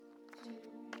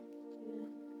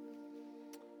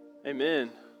Amen.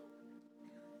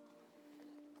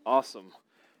 Awesome.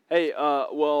 Hey,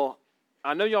 well,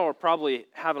 I know y'all are probably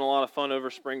having a lot of fun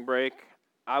over spring break.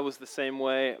 I was the same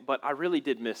way, but I really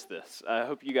did miss this. I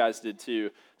hope you guys did too.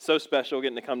 So special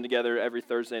getting to come together every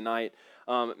Thursday night.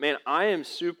 Man, I am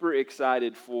super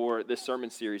excited for this sermon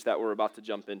series that we're about to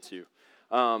jump into.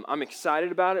 I'm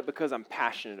excited about it because I'm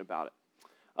passionate about it.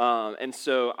 And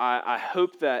so I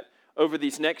hope that over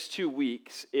these next 2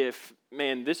 weeks, if,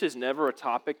 man, this is never a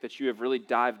topic that you have really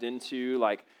dived into,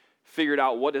 like figured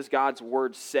out what does God's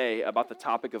word say about the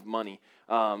topic of money,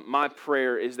 my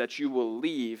prayer is that you will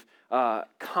leave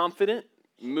confident,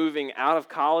 moving out of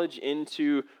college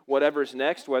into whatever's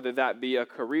next, whether that be a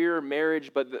career,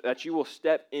 marriage, but that you will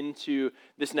step into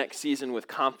this next season with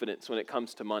confidence when it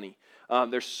comes to money.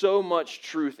 There's so much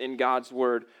truth in God's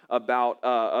word about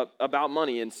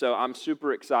money, and so I'm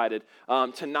super excited.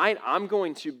 Tonight, I'm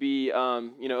going to be,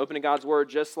 opening God's word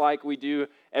just like we do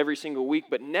every single week,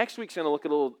 but next week's going to look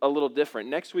a little different.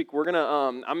 Next week, we're going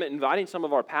to, I'm inviting some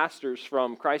of our pastors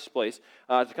from Christ's Place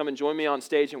to come and join me on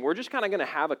stage, and we're just kind of going to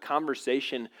have a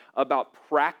conversation about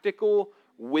practical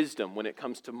wisdom when it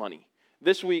comes to money.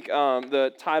 This week,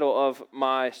 the title of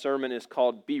my sermon is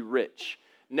called Be Rich.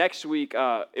 Next week,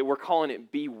 we're calling it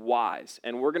Be Wise,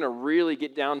 and we're going to really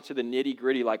get down to the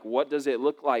nitty-gritty, like what does it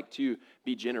look like to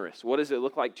be generous? What does it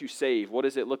look like to save? What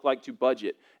does it look like to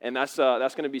budget? And that's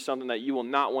going to be something that you will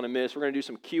not want to miss. We're going to do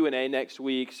some Q&A next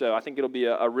week, so I think it'll be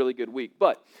a really good week.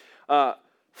 But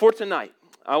for tonight,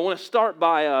 I want to start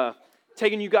by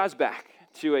taking you guys back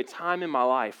to a time in my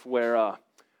life where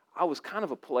I was kind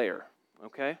of a player,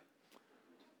 okay?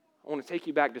 I want to take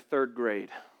you back to third grade.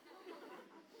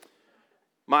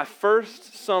 My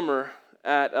first summer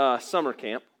at summer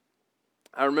camp,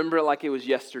 I remember it like it was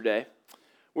yesterday.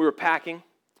 We were packing.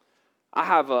 I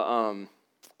have a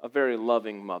very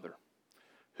loving mother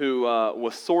who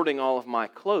was sorting all of my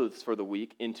clothes for the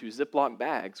week into Ziploc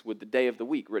bags with the day of the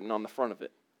week written on the front of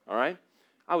it, all right?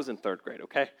 I was in third grade,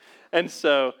 okay? And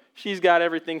so she's got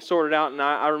everything sorted out, and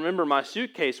I remember my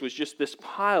suitcase was just this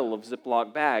pile of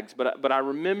Ziploc bags, but I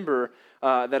remember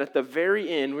that at the very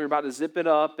end, we were about to zip it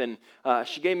up, and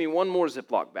she gave me one more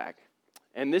Ziploc bag.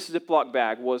 And this Ziploc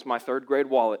bag was my third grade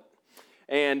wallet,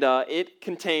 and it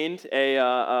contained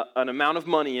an amount of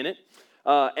money in it.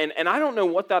 And I don't know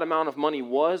what that amount of money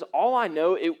was. All I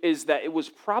know is that it was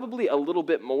probably a little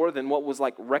bit more than what was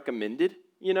like recommended,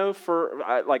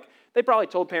 they probably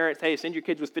told parents, hey, send your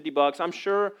kids with $50. I'm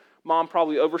sure mom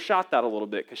probably overshot that a little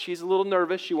bit because she's a little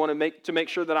nervous. She wanted to make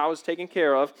sure that I was taken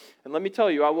care of. And let me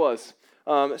tell you, I was.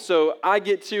 So I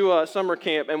get to summer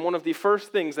camp, and one of the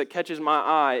first things that catches my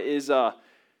eye is a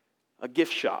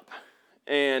gift shop.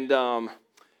 And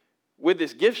with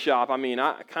this gift shop, I mean,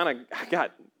 I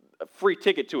got a free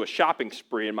ticket to a shopping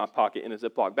spree in my pocket in a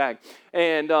Ziploc bag.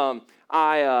 And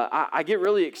I get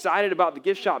really excited about the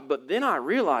gift shop, but then I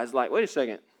realize, like, wait a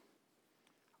second,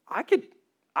 I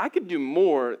could do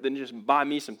more than just buy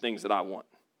me some things that I want.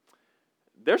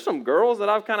 There's some girls that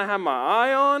I've kind of had my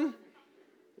eye on.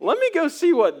 Let me go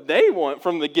see what they want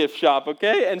from the gift shop,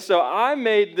 okay? And so I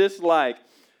made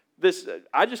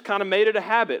I just kind of made it a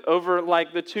habit over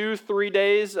like the 2-3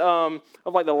 days of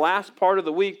like the last part of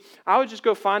the week. I would just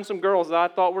go find some girls that I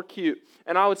thought were cute,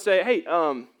 and I would say, hey,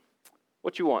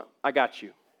 what you want? I got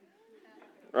you.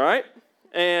 All right?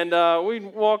 And we'd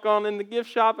walk on in the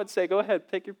gift shop. I'd say, go ahead,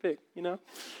 take your pick,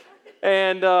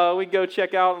 And we'd go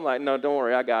check out. I'm like, no, don't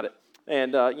worry, I got it.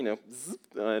 And,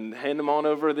 and hand them on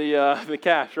over the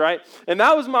cash, right? And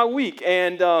that was my week.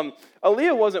 And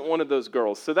Aaliyah wasn't one of those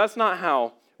girls, so that's not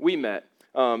how we met.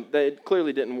 That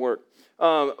clearly didn't work.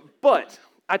 But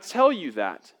I tell you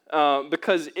that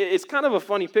because it's kind of a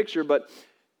funny picture, but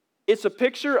it's a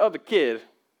picture of a kid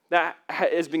that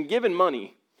has been given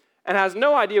money and has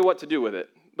no idea what to do with it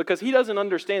because he doesn't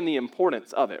understand the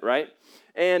importance of it, right?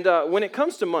 And when it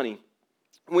comes to money,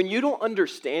 when you don't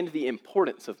understand the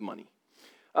importance of money,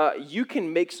 you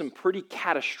can make some pretty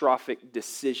catastrophic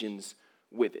decisions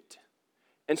with it.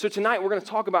 And so tonight we're going to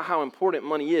talk about how important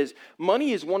money is.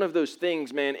 Money is one of those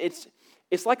things, man,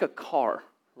 it's like a car,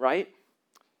 right?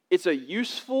 It's a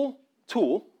useful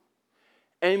tool,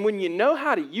 and when you know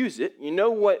how to use it, you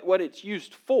know what it's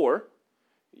used for,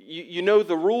 you know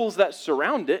the rules that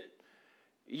surround it,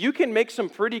 you can make some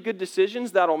pretty good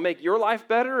decisions that'll make your life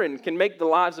better and can make the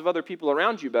lives of other people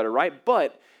around you better, right?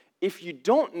 But if you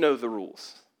don't know the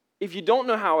rules, if you don't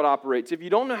know how it operates, if you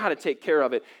don't know how to take care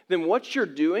of it, then what you're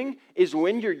doing is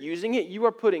when you're using it, you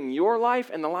are putting your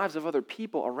life and the lives of other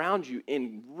people around you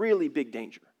in really big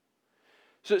danger.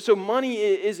 So money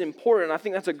is important. I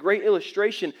think that's a great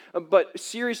illustration. But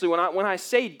seriously, when I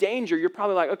say danger, you're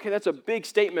probably like, okay, that's a big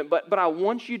statement. But I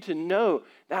want you to know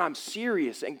that I'm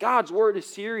serious. And God's word is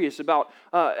serious about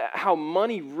how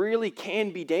money really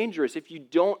can be dangerous if you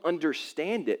don't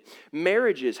understand it.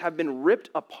 Marriages have been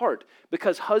ripped apart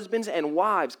because husbands and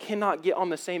wives cannot get on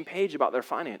the same page about their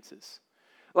finances.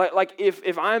 Like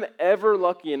if I'm ever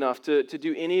lucky enough to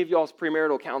do any of y'all's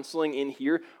premarital counseling in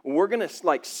here, we're going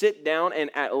to sit down and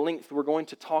at length we're going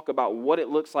to talk about what it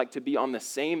looks like to be on the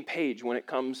same page when it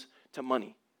comes to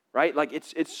money, right? Like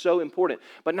it's so important.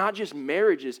 But not just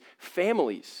marriages,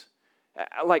 families.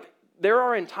 Like there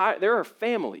are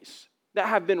families that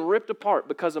have been ripped apart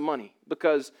because of money,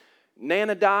 because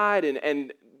Nana died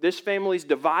and this family's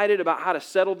divided about how to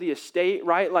settle the estate,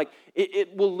 right? Like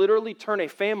it will literally turn a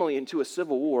family into a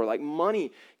civil war. Like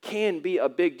money can be a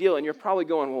big deal. And you're probably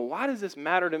going, well, why does this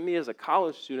matter to me as a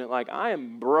college student? Like I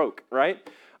am broke, right?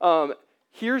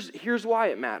 Here's why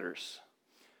it matters.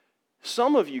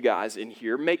 Some of you guys in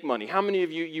here make money. How many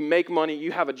of you make money?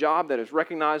 You have a job that is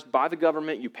recognized by the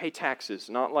government. You pay taxes,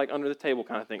 not like under the table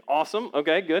kind of thing. Awesome.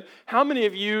 Okay, good. How many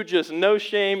of you, just no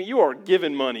shame, you are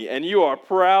giving money and you are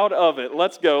proud of it?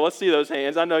 Let's go. Let's see those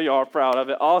hands. I know you are proud of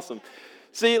it. Awesome.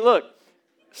 See, look,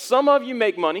 some of you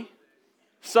make money.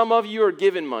 Some of you are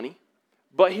giving money.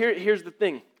 But here's the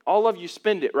thing. All of you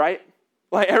spend it, right?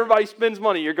 Like everybody spends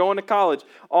money. You're going to college.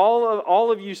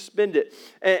 All of you spend it.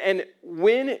 And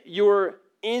when you're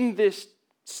in this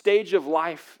stage of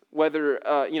life, whether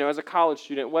as a college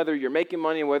student, whether you're making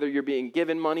money, whether you're being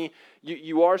given money,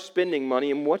 you are spending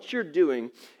money. And what you're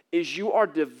doing is you are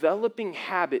developing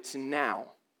habits now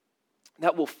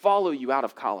that will follow you out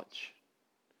of college.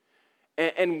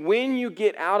 And when you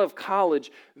get out of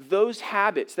college, those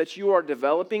habits that you are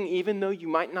developing, even though you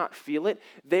might not feel it,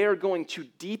 they are going to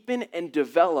deepen and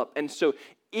develop. And so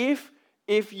if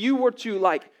you were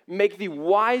to make the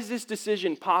wisest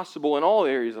decision possible in all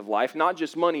areas of life, not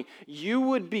just money, you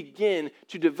would begin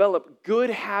to develop good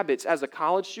habits as a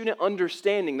college student,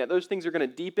 understanding that those things are going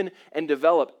to deepen and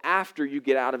develop after you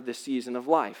get out of this season of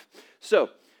life. So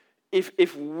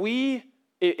if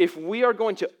we are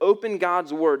going to open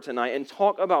God's word tonight and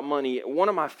talk about money, one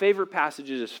of my favorite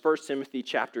passages is 1 Timothy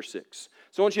chapter 6.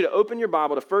 So I want you to open your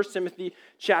Bible to 1 Timothy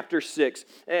chapter 6.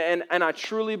 And I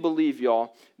truly believe,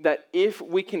 y'all, that if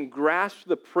we can grasp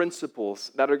the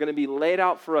principles that are going to be laid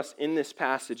out for us in this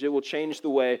passage, it will change the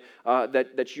way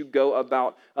that you go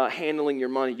about handling your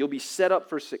money. You'll be set up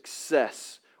for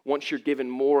success once you're given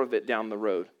more of it down the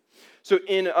road. So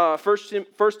in 1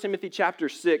 Timothy chapter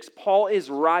 6,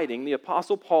 the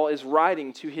Apostle Paul is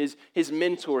writing to his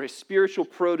mentor, his spiritual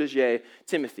protege,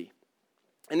 Timothy.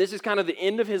 And this is kind of the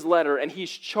end of his letter, and he's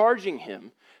charging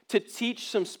him to teach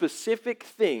some specific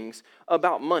things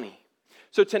about money.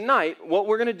 So tonight, what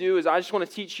we're going to do is I just want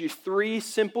to teach you 3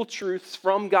 simple truths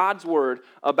from God's word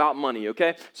about money,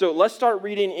 okay? So let's start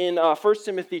reading in 1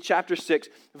 Timothy chapter 6,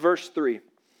 verse 3.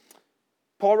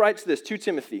 Paul writes this to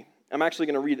Timothy. I'm actually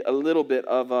going to read a little bit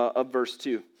of verse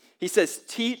 2. He says,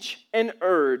 "Teach and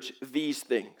urge these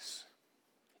things.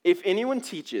 If anyone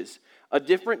teaches a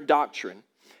different doctrine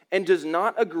and does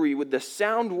not agree with the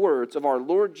sound words of our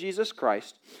Lord Jesus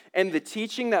Christ and the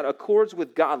teaching that accords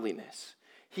with godliness,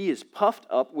 he is puffed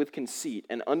up with conceit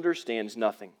and understands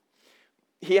nothing.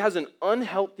 He has an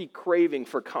unhealthy craving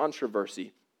for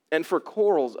controversy and for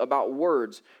quarrels about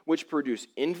words which produce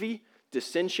envy,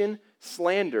 dissension,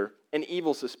 slander, and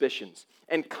evil suspicions,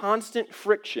 and constant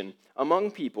friction among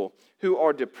people who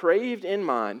are depraved in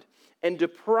mind and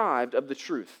deprived of the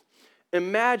truth,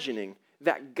 imagining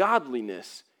that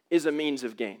godliness is a means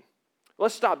of gain."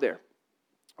 Let's stop there.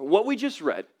 What we just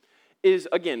read is,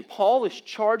 again, Paul is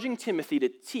charging Timothy to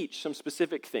teach some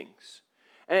specific things.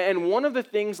 And one of the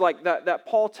things like that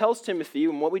Paul tells Timothy,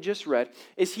 and what we just read,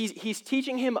 is he's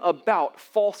teaching him about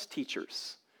false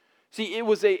teachers. See, it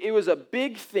was a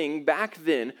big thing back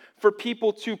then for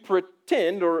people to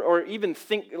pretend or even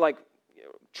think,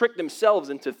 trick themselves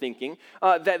into thinking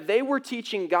that they were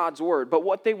teaching God's word. But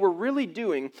what they were really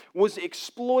doing was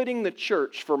exploiting the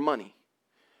church for money.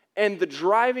 And the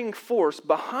driving force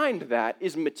behind that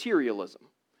is materialism.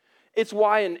 It's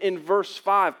why in verse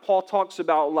 5, Paul talks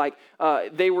about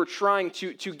they were trying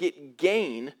to get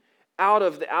gain out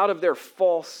of their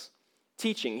false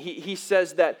teaching. He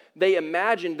says that they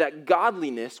imagined that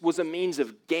godliness was a means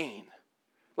of gain,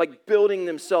 like building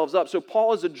themselves up. So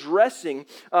Paul is addressing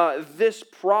this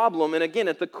problem, and again,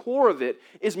 at the core of it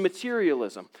is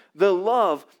materialism, the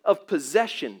love of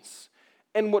possessions.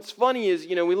 And what's funny is,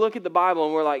 we look at the Bible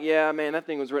and we're like, yeah, man, that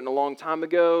thing was written a long time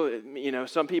ago.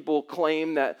 Some people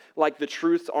claim that the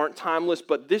truths aren't timeless,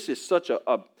 but this is such a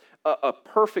a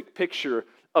perfect picture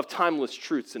of timeless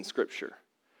truths in Scripture.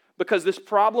 Because this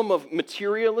problem of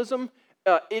materialism,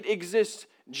 it exists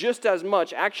just as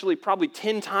much, actually probably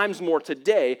 10 times more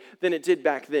today than it did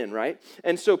back then, right?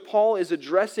 And so Paul is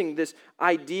addressing this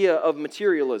idea of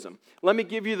materialism. Let me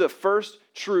give you the first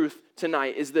truth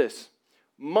tonight is this.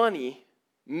 Money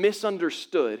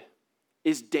misunderstood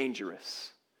is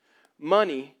dangerous.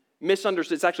 Money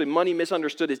misunderstood, it's actually money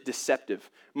misunderstood is deceptive.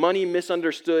 Money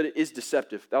misunderstood is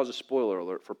deceptive. That was a spoiler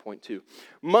alert for point 2.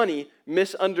 Money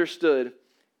misunderstood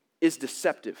is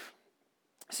deceptive.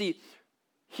 See,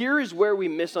 here is where we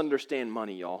misunderstand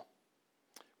money, y'all.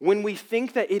 When we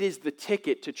think that it is the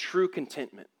ticket to true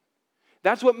contentment.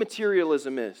 That's what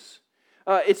materialism is.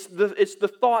 It's the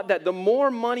thought that the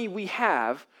more money we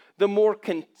have, the more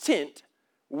content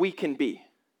we can be.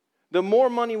 The more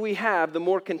money we have, the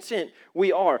more content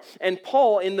we are. And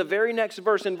Paul, in the very next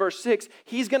verse, in verse 6,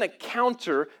 he's going to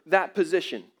counter that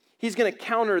position. He's going to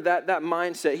counter that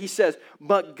mindset. He says,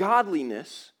 but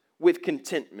godliness with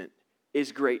contentment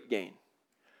is great gain.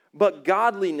 But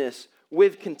godliness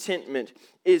with contentment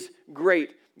is great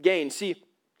gain. See,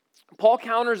 Paul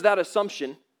counters that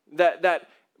assumption that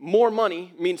more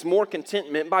money means more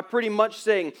contentment by pretty much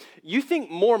saying, you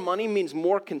think more money means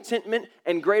more contentment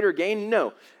and greater gain?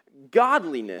 No.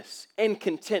 Godliness and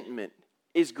contentment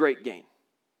is great gain.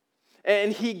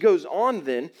 And he goes on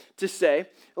then to say,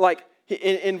 like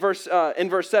in verse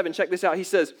 7, check this out. He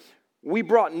says, we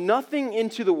brought nothing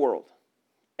into the world,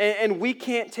 and we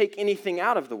can't take anything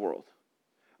out of the world.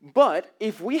 But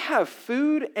if we have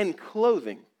food and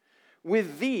clothing,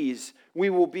 with these we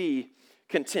will be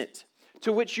content.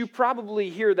 To which you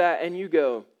probably hear that and you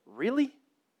go, really?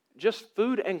 Just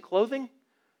food and clothing?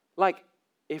 Like,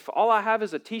 if all I have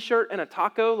is a t-shirt and a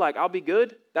taco, like I'll be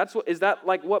good? Is that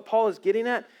like what Paul is getting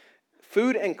at?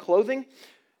 Food and clothing?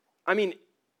 I mean,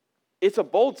 it's a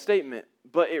bold statement,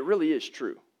 but it really is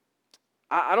true.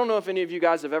 I don't know if any of you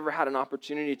guys have ever had an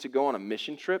opportunity to go on a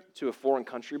mission trip to a foreign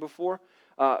country before.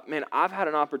 Man, I've had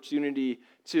an opportunity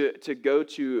to go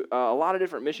to a lot of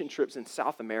different mission trips in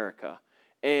South America,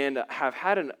 and have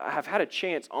had a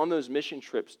chance on those mission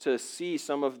trips to see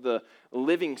some of the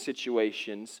living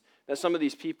situations that some of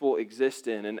these people exist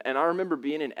in. And I remember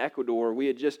being in Ecuador. We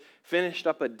had just finished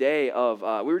up a day of,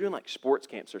 we were doing like sports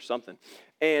camps or something,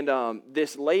 and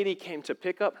this lady came to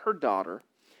pick up her daughter.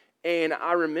 And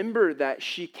I remember that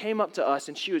she came up to us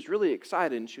and she was really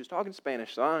excited and she was talking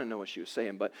Spanish, so I don't know what she was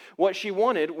saying, but what she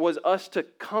wanted was us to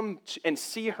come and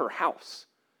see her house.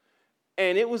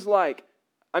 And it was like,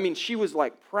 I mean, she was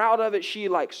like proud of it. She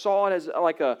like saw it as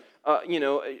like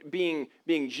being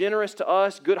generous to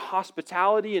us, good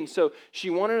hospitality. And so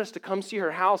she wanted us to come see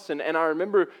her house. And I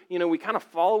remember, we kind of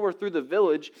follow her through the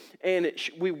village and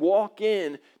we walk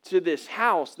in to this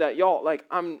house that y'all, like,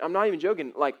 I'm not even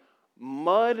joking, like,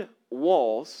 mud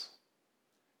walls,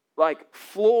 like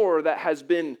floor that has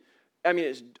been,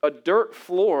 it's a dirt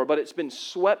floor, but it's been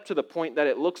swept to the point that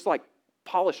it looks like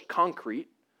polished concrete,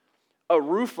 a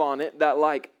roof on it that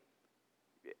like,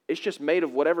 it's just made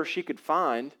of whatever she could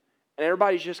find, and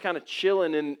everybody's just kind of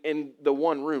chilling in the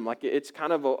one room. Like it's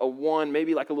kind of a one,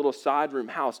 maybe like a little side room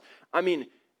house. I mean,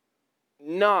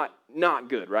 not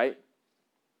good, right?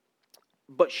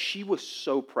 But she was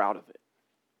so proud of it.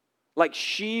 Like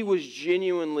she was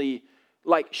genuinely,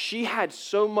 like she had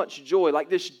so much joy, like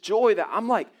this joy that I'm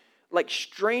like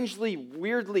strangely,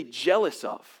 weirdly jealous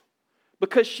of,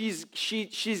 because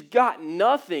she's got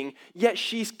nothing, yet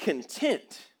she's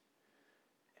content.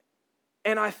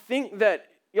 And I think that,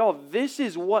 y'all, this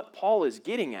is what Paul is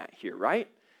getting at here, right?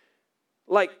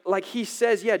 Like he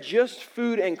says, yeah, just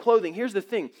food and clothing. Here's the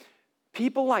thing.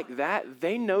 People like that,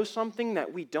 they know something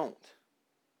that we don't.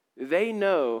 They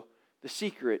know the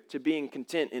secret to being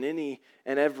content in any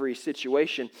and every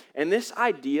situation. And this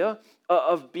idea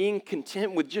of being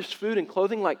content with just food and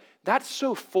clothing, like that's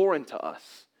so foreign to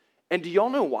us. And do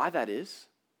y'all know why that is?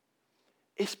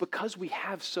 It's because we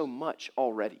have so much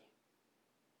already.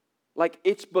 Like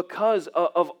it's because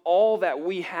of all that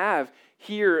we have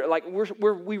here. Like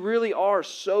we really are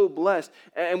so blessed,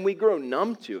 and we grow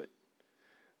numb to it.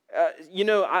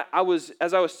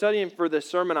 As I was studying for this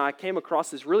sermon, I came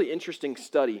across this really interesting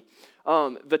study.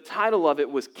 The title of it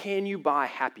was, "Can You Buy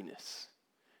Happiness?"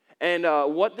 And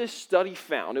what this study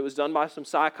found, it was done by some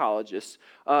psychologists.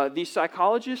 These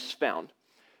psychologists found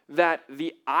that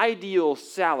the ideal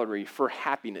salary for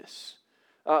happiness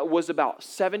was about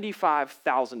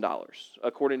 $75,000,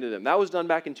 according to them. That was done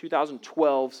back in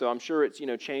 2012, so I'm sure it's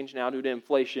changed now due to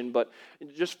inflation, but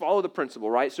just follow the principle,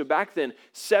 right? So back then,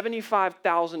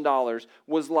 $75,000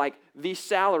 was like the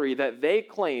salary that they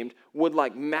claimed would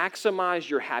like maximize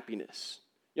your happiness.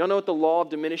 Y'all know what the law of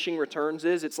diminishing returns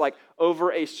is? It's like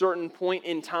over a certain point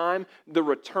in time, the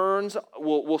returns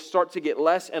will start to get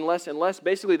less and less and less.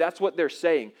 Basically, that's what they're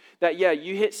saying. That, yeah,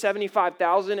 you hit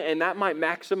 75,000 and that might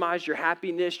maximize your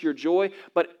happiness, your joy,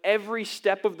 but every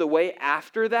step of the way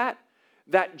after that,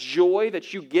 that joy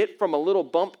that you get from a little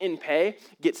bump in pay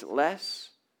gets less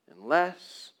and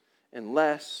less and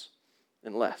less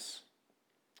and less.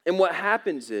 And what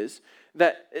happens is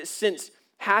that since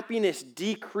happiness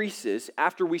decreases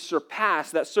after we surpass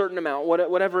that certain amount,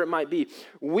 whatever it might be,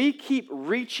 we keep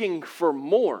reaching for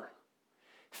more,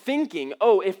 thinking,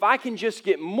 oh, if I can just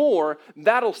get more,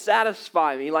 that'll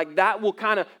satisfy me. Like that will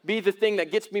kind of be the thing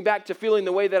that gets me back to feeling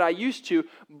the way that I used to.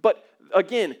 But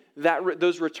again,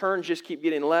 those returns just keep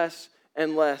getting less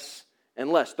and less and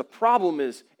less. The problem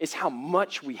is how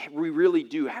much we really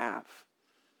do have.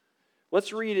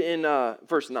 Let's read in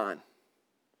verse 9.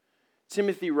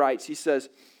 Timothy writes,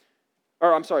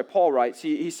 Paul writes,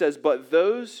 he says, but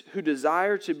those who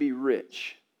desire to be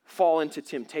rich fall into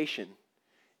temptation,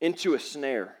 into a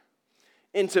snare,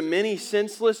 into many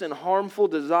senseless and harmful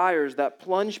desires that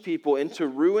plunge people into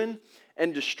ruin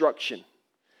and destruction.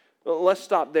 Well, let's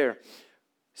stop there.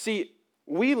 See,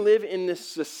 we live in this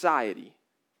society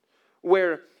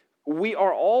where we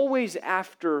are always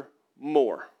after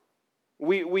more.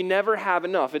 We never have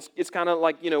enough. It's kind of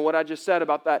like, what I just said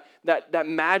about that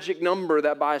magic number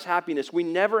that buys happiness. We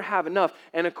never have enough.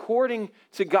 And according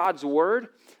to God's word,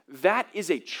 that is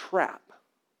a trap.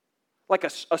 Like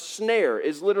a snare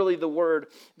is literally the word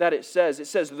that it says. It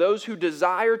says those who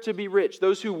desire to be rich,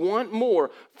 those who want more,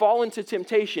 fall into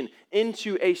temptation,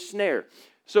 into a snare.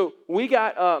 So we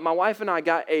got, my wife and I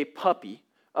got a puppy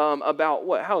about,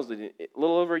 how is it? A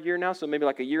little over a year now, so maybe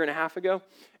like a year and a half ago.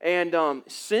 And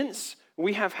since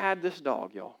we have had this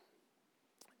dog, y'all,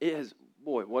 it has,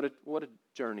 boy, what a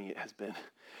journey it has been.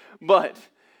 But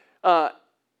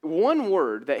one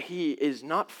word that he is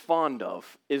not fond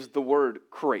of is the word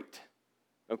crate,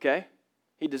 okay?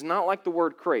 He does not like the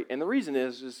word crate. And the reason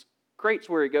is crate's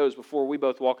where he goes before we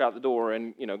both walk out the door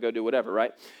and, go do whatever,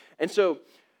 right? And so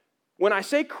when I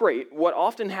say crate, what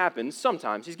often happens,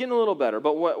 sometimes, he's getting a little better,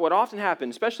 but what often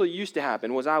happened, especially used to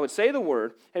happen, was I would say the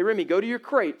word, hey, Remy, go to your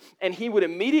crate, and he would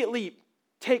immediately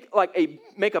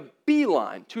make a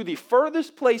beeline to the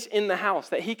furthest place in the house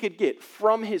that he could get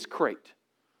from his crate,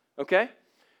 okay?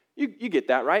 You get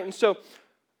that, right? And so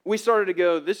we started to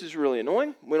go, this is really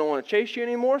annoying. We don't want to chase you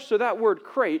anymore, so that word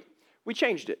crate, we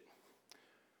changed it.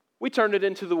 We turned it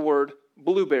into the word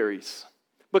blueberries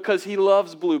because he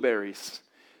loves blueberries.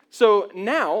 So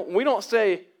now we don't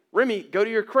say, Remy, go to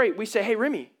your crate. We say, hey,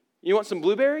 Remy, you want some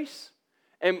blueberries?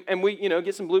 And we,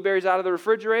 get some blueberries out of the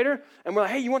refrigerator. And we're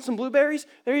like, hey, you want some blueberries?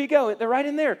 There you go. They're right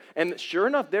in there. And sure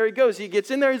enough, there he goes. He gets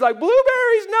in there. He's like,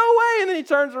 blueberries, no way. And then he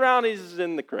turns around. He's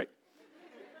in the crate.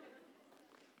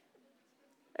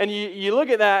 And you look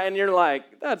at that and you're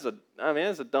like, that's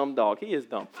a dumb dog. He is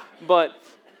dumb. But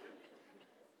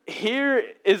here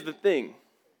is the thing.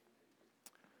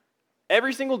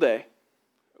 Every single day,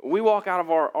 we walk out of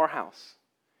our house,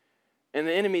 and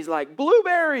the enemy's like,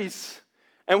 blueberries.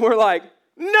 And we're like,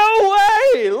 no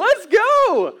way, let's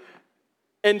go.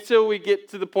 Until we get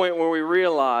to the point where we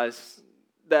realize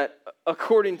that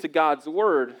according to God's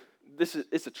word,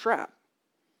 it's a trap.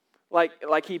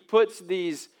 Like he puts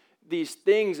these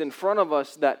things in front of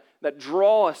us that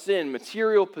draw us in,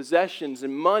 material possessions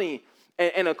and money,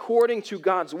 and according to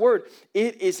God's word,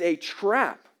 it is a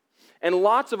trap. And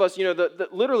lots of us,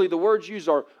 literally the words used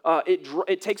are,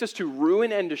 it takes us to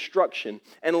ruin and destruction.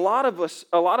 And a lot of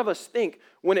us think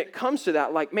when it comes to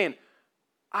that, like, man,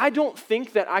 I don't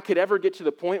think that I could ever get to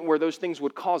the point where those things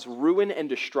would cause ruin and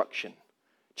destruction.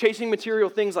 Chasing material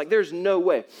things, like, there's no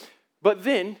way. But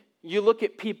then you look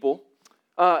at people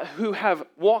who have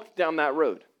walked down that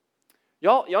road.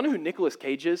 Y'all know who Nicolas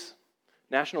Cage is?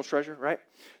 National treasure, right?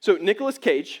 So Nicolas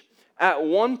Cage, at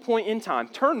one point in time,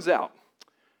 turns out,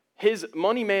 his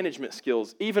money management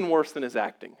skills, even worse than his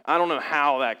acting. I don't know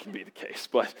how that can be the case,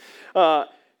 but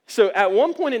so at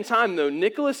one point in time, though,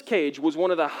 Nicolas Cage was one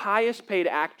of the highest paid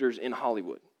actors in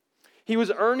Hollywood. He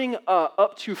was earning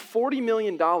up to $40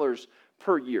 million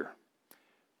per year.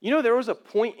 There was a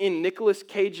point in Nicolas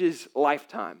Cage's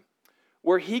lifetime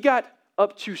where he got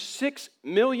up to $6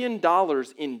 million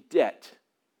in debt.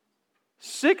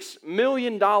 $6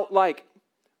 million, like,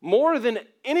 more than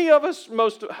any of us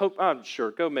I'm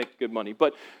sure, go make good money,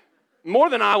 but more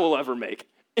than I will ever make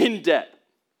in debt,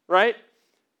 right?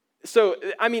 So,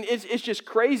 it's just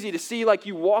crazy to see, like,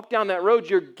 you walk down that road,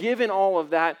 you're given all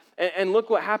of that, and look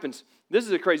what happens. This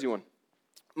is a crazy one.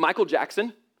 Michael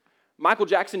Jackson Michael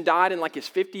Jackson died in like his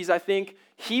 50s, I think.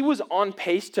 He was on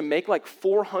pace to make like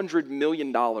 $400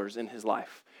 million in his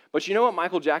life. But you know what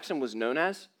Michael Jackson was known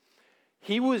as?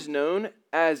 He was known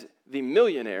as the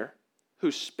millionaire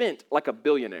who spent like a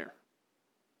billionaire.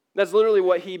 That's literally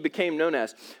what he became known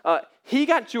as. He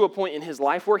got to a point in his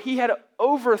life where he had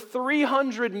over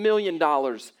 $300 million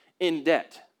in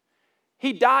debt.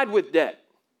 He died with debt.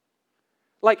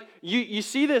 Like, you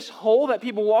see this hole that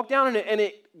people walk down,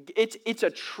 and it's a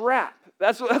trap.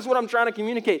 That's what I'm trying to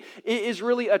communicate. It is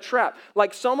really a trap.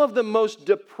 Like, some of the most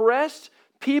depressed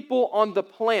people on the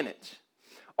planet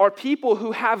are people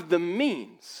who have the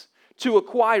means to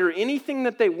acquire anything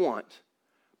that they want,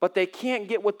 but they can't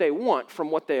get what they want from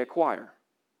what they acquire.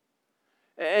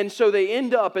 And so they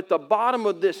end up at the bottom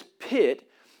of this pit,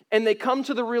 and they come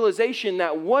to the realization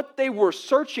that what they were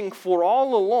searching for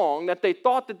all along, that they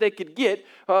thought that they could get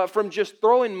from just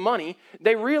throwing money,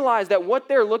 they realize that what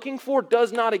they're looking for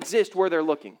does not exist where they're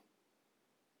looking.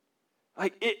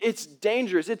 Like, it's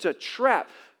dangerous. It's a trap.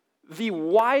 The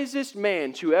wisest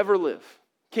man to ever live,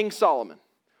 King Solomon,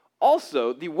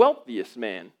 also the wealthiest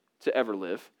man to ever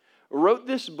live, wrote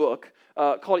this book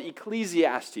called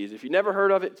Ecclesiastes. If you've never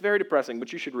heard of it, it's very depressing,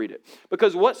 but you should read it.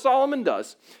 Because what Solomon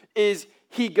does is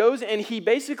he goes and he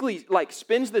basically like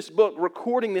spends this book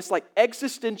recording this like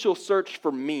existential search for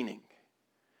meaning.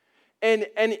 And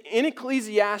in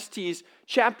Ecclesiastes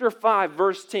chapter 5,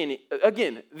 verse 10,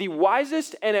 again, the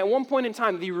wisest and at one point in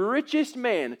time the richest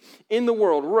man in the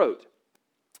world wrote,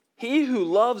 "He who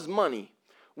loves money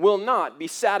will not be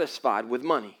satisfied with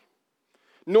money,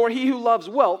 nor he who loves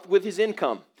wealth with his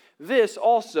income. This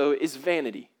also is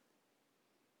vanity."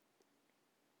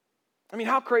 I mean,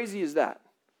 how crazy is that?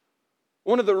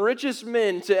 One of the richest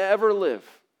men to ever live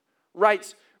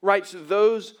writes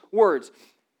those words.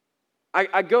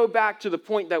 I go back to the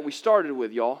point that we started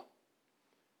with, y'all.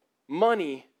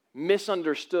 Money,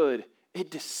 misunderstood, it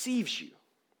deceives you.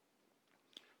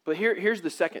 But here's the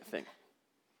second thing.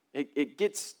 It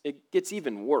gets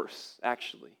even worse,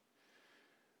 actually.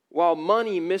 While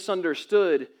money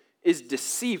misunderstood is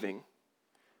deceiving,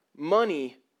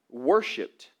 money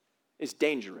worshipped is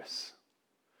dangerous.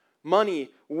 Money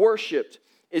worshipped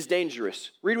is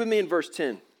dangerous. Read with me in verse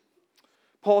 10.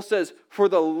 Paul says, "For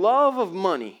the love of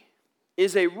money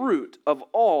is a root of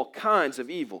all kinds of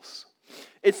evils.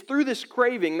 It's through this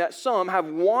craving that some have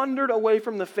wandered away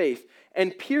from the faith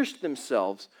and pierced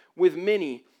themselves with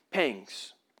many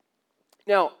pangs."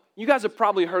 Now, you guys have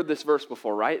probably heard this verse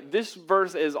before, right? This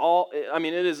verse is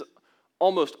it is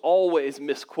almost always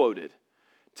misquoted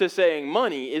to saying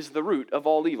money is the root of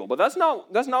all evil. But that's not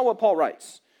what Paul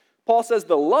writes. Paul says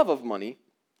the love of money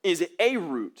is a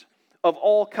root of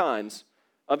all kinds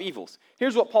of evils.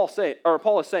 Here's what Paul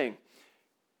is saying.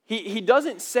 He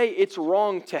doesn't say it's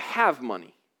wrong to have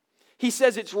money. He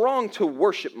says it's wrong to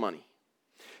worship money.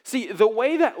 See, the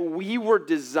way that we were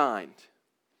designed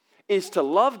is to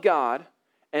love God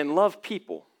and love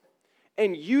people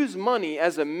and use money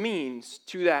as a means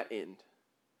to that end.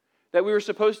 That we're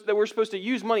supposed to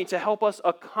use money to help us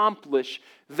accomplish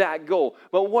that goal.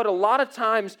 But what a lot of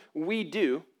times we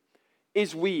do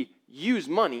is we use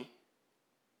money.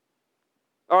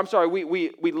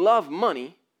 We love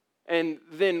money and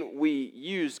then we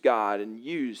use God and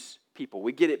use people.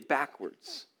 We get it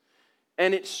backwards.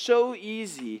 And it's so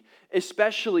easy,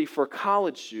 especially for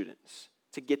college students,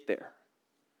 to get there.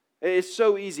 It's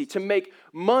so easy to make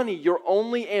money your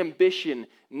only ambition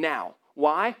now.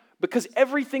 Why? Because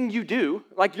everything you do,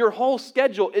 like your whole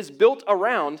schedule is built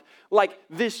around like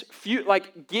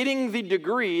getting the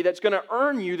degree that's going to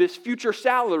earn you this future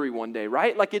salary one day,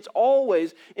 right? Like it's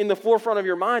always in the forefront of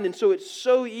your mind, and so it's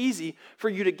so easy for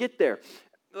you to get there.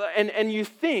 And you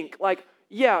think like,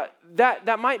 yeah,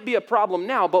 that might be a problem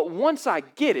now, but once I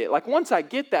get it, like once I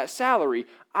get that salary,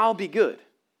 I'll be good.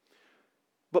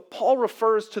 But Paul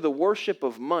refers to the worship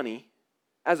of money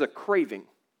as a craving.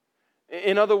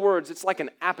 In other words, it's like an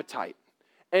appetite.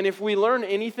 And if we learn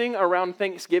anything around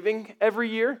Thanksgiving every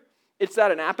year, it's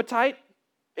that an appetite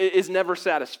is never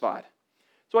satisfied.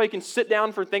 That's why you can sit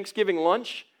down for Thanksgiving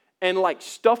lunch and like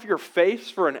stuff your face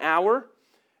for an hour,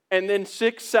 and then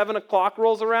 6, 7 o'clock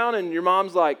rolls around and your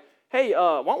mom's like, "Hey,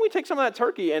 why don't we take some of that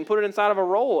turkey and put it inside of a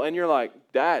roll?" And you're like,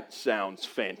 "That sounds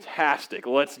fantastic.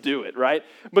 Let's do it," right?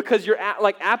 Because your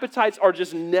appetites are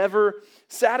just never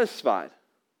satisfied.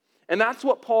 And that's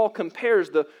what Paul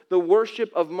compares the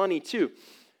worship of money to.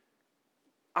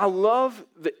 I love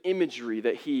the imagery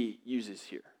that he uses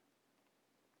here.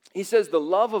 He says the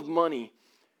love of money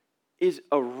is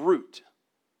a root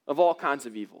of all kinds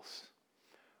of evils.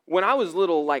 When I was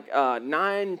little, like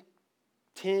 9,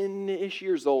 10-ish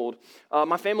years old,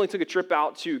 my family took a trip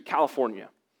out to California.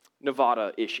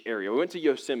 Nevada-ish area. We went to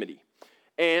Yosemite.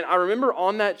 And I remember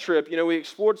on that trip, we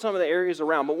explored some of the areas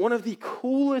around, but one of the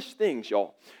coolest things,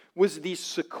 y'all, was these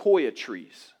sequoia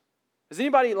trees. Has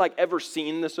anybody ever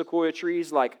seen the sequoia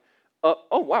trees? Oh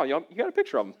wow, y'all, you got a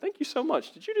picture of them. Thank you so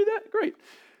much. Did you do that? Great.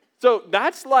 So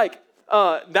that's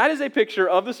that is a picture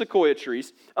of the sequoia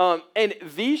trees. And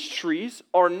these trees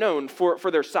are known for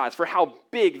their size, for how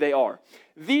big they are.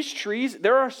 These trees,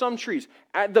 there are some trees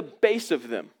at the base of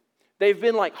them. They've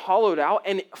been hollowed out,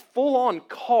 and full-on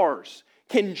cars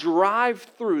can drive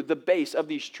through the base of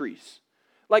these trees.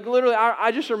 Literally,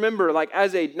 I just remember,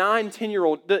 as a 9,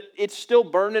 10-year-old, it's still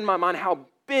burned in my mind how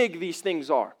big these things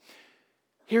are.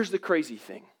 Here's the crazy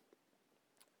thing.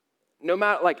 No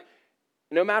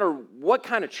matter what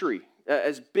kind of tree,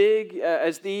 as big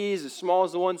as these, as small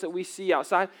as the ones that we see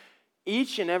outside,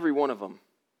 each and every one of them,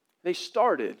 they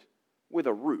started with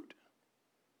a root,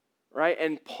 right?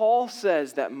 And Paul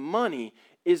says that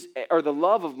the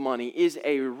love of money is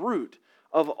a root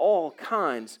of all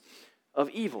kinds of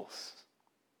evils.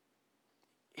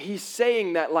 He's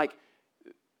saying that,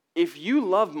 if you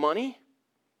love money,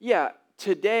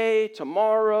 today,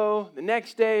 tomorrow, the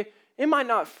next day, it might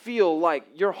not feel like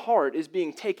your heart is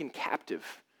being taken captive.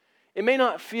 It may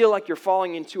not feel like you're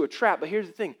falling into a trap, but here's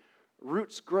the thing.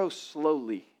 Roots grow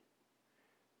slowly.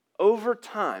 Over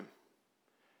time,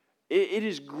 it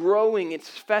is growing, it's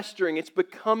festering, it's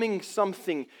becoming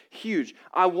something huge.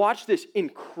 I watched this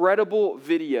incredible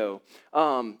video,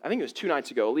 I think it was 2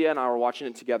 nights ago. Leah and I were watching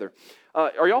it together.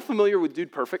 Are y'all familiar with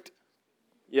Dude Perfect?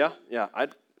 Yeah,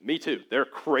 me too. They're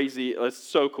crazy. It's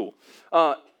so cool.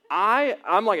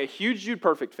 I'm a huge Dude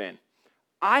Perfect fan.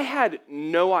 I had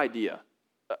no idea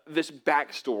this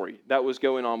backstory that was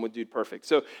going on with Dude Perfect.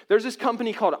 So there's this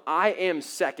company called I Am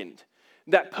Second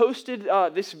that posted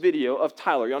this video of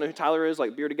Tyler. Y'all know who Tyler is?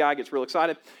 Bearded guy, gets real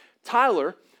excited.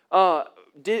 Tyler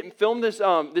filmed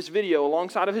this video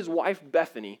alongside of his wife,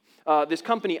 Bethany. This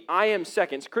company, I Am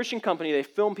Second, it's a Christian company. They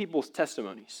film people's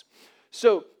testimonies.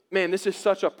 So, man, this is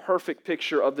such a perfect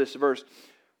picture of this verse.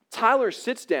 Tyler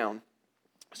sits down,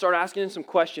 started asking him some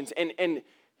questions, and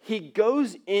he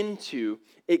goes into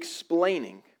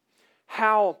explaining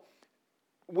how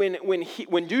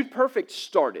when Dude Perfect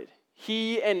started,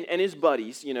 he and his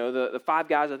buddies, the 5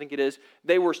 guys, I think it is,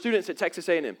 they were students at Texas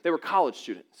A&M. They were college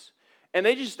students. And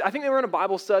I think they were in a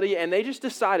Bible study, and they just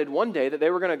decided one day that they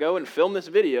were going to go and film this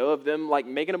video of them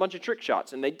making a bunch of trick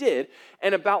shots. And they did.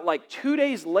 And about 2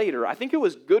 days later, I think it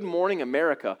was Good Morning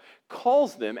America,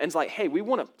 calls them and is like, hey, we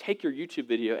want to take your YouTube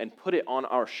video and put it on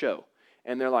our show.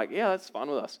 And they're like, yeah, that's fine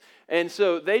with us. And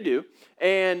so they do.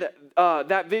 And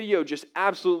that video just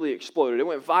absolutely exploded. It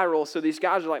went viral. So these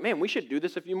guys are like, man, we should do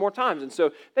this a few more times. And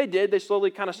so they did. They slowly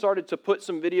kind of started to put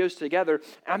some videos together.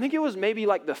 And I think it was maybe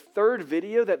the 3rd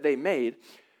video that they made.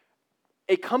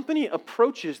 A company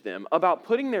approaches them about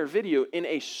putting their video in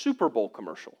a Super Bowl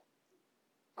commercial.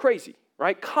 Crazy,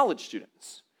 right? College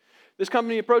students. This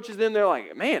company approaches them, they're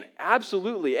like, man,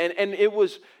 absolutely. And it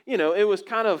was, it was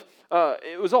kind of,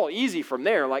 it was all easy from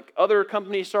there. Other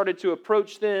companies started to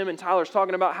approach them, and Tyler's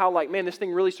talking about how, man, this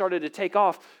thing really started to take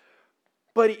off.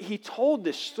 But he told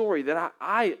this story that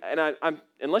I'm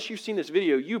unless you've seen this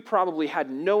video, you probably had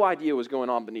no idea what was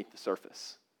going on beneath the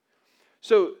surface.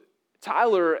 So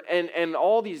Tyler and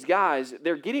all these guys,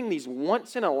 they're getting these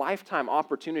once-in-a-lifetime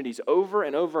opportunities over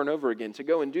and over and over again to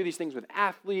go and do these things with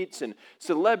athletes and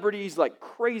celebrities,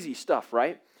 crazy stuff,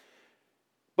 right?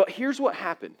 But here's what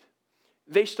happened.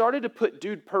 They started to put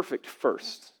Dude Perfect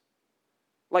first.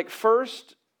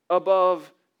 First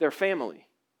above their family,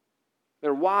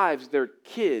 their wives, their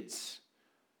kids.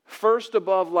 First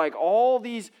above, all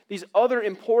these other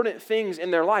important things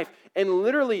in their life. And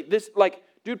literally, this,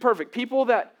 Dude Perfect, people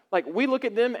that, we look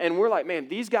at them and we're like, man,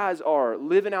 these guys are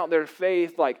living out their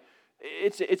faith.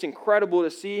 It's incredible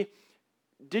to see.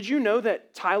 Did you know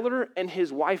that Tyler and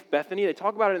his wife, Bethany, they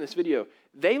talk about it in this video,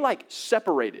 they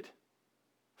separated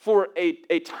for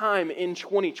a time in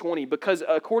 2020 because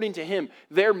according to him,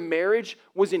 their marriage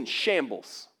was in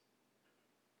shambles.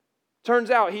 Turns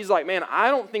out he's like, man, I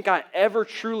don't think I ever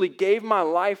truly gave my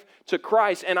life to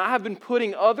Christ, and I have been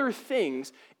putting other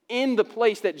things in the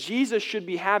place that Jesus should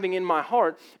be having in my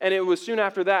heart. And it was soon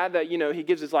after that he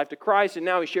gives his life to Christ, and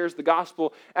now he shares the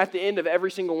gospel at the end of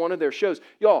every single one of their shows.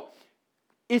 Y'all,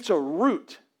 it's a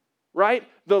root, right?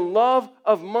 The love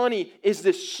of money is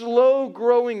this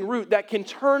slow-growing root that can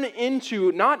turn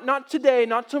into, not today,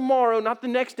 not tomorrow, not the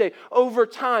next day, over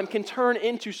time can turn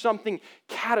into something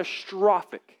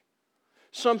catastrophic,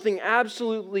 something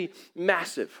absolutely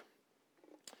massive.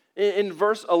 In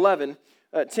verse 11,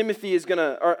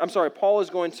 Paul is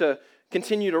going to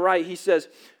continue to write. He says,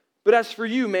 But as for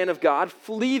you, man of God,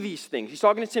 flee these things. He's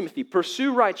talking to Timothy.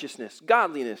 Pursue righteousness,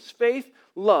 godliness, faith,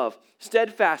 love,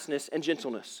 steadfastness, and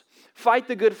gentleness. Fight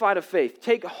the good fight of faith.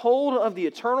 Take hold of the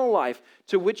eternal life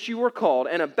to which you were called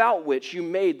and about which you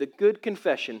made the good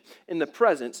confession in the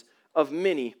presence of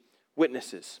many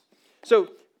witnesses. So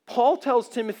Paul tells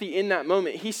Timothy in that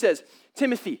moment, he says,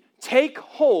 Timothy, take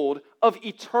hold of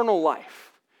eternal life.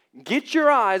 Get your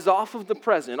eyes off of the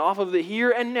present, off of the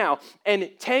here and now,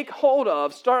 and take hold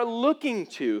of, start looking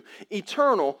to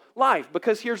eternal life.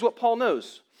 Because here's what Paul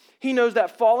knows. He knows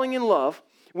that falling in love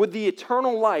with the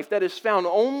eternal life that is found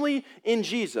only in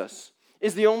Jesus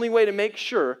is the only way to make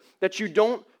sure that you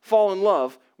don't fall in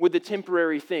love with the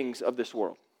temporary things of this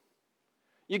world.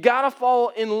 You got to fall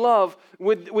in love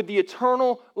with the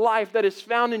eternal life that is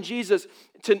found in Jesus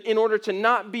in order to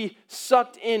not be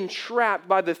sucked in, trapped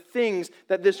by the things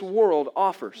that this world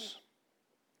offers.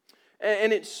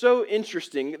 And it's so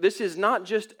interesting. This is not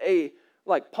just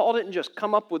Paul didn't just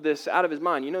come up with this out of his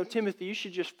mind. Timothy, you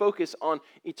should just focus on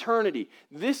eternity.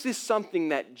 This is something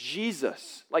that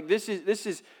Jesus, this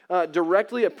is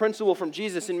directly a principle from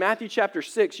Jesus. In Matthew chapter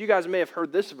 6, you guys may have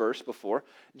heard this verse before.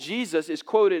 Jesus is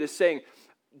quoted as saying,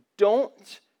 don't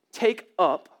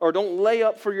lay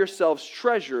up for yourselves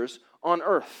treasures on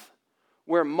earth,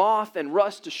 where moth and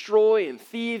rust destroy and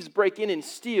thieves break in and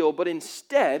steal, but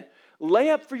instead lay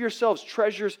up for yourselves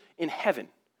treasures in heaven,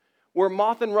 where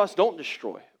moth and rust don't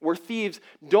destroy, where thieves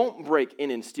don't break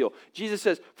in and steal. Jesus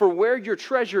says, for where your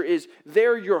treasure is,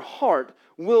 there your heart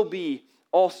will be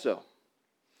also.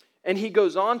 And he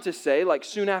goes on to say,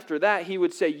 soon after that, he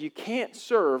would say, you can't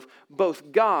serve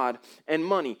both God and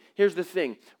money. Here's the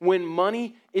thing. When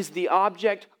money is the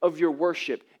object of your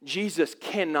worship, Jesus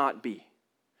cannot be.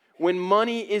 When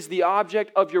money is the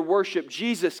object of your worship,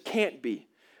 Jesus can't be.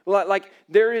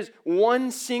 There is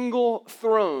one single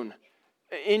throne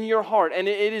in your heart, and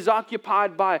it is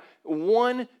occupied by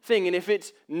one thing. And if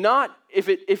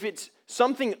it's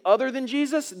something other than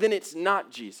Jesus, then it's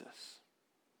not Jesus.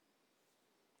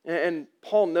 And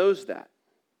Paul knows that.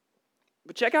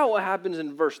 But check out what happens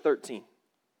in verse 13.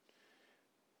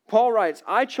 Paul writes,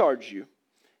 I charge you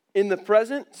in the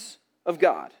presence of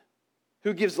God,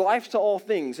 who gives life to all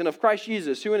things, and of Christ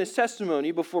Jesus, who in his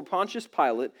testimony before Pontius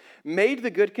Pilate made the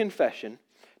good confession,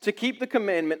 to keep the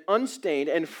commandment unstained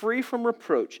and free from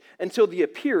reproach until the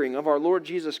appearing of our Lord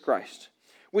Jesus Christ,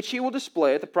 which he will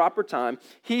display at the proper time,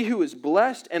 he who is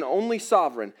blessed and only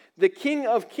sovereign, the King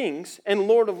of kings and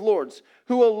Lord of lords,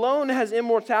 who alone has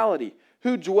immortality,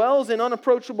 who dwells in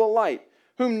unapproachable light,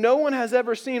 whom no one has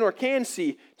ever seen or can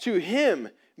see. To him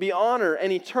be honor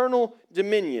and eternal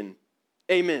dominion.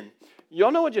 Amen.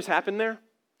 Y'all know what just happened there?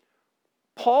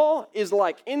 Paul is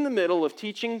in the middle of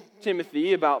teaching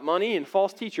Timothy about money and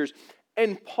false teachers,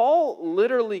 and Paul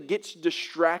literally gets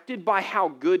distracted by how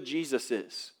good Jesus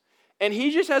is. And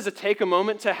he just has to take a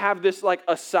moment to have this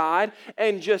aside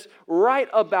and just write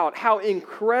about how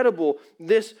incredible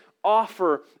this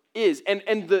offer is.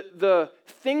 And the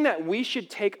thing that we should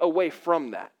take away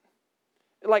from that,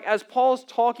 as Paul's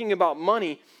talking about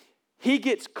money, he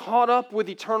gets caught up with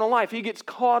eternal life. He gets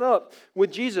caught up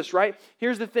with Jesus, right?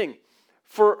 Here's the thing.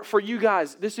 For you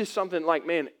guys, this is something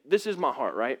this is my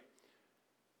heart, right?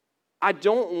 I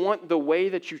don't want the way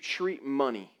that you treat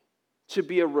money to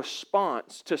be a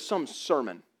response to some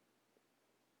sermon,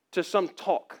 to some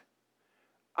talk.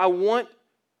 I want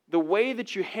the way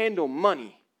that you handle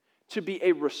money to be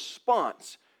a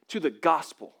response to the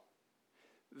gospel.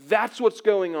 That's what's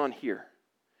going on here.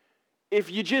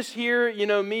 If you just hear,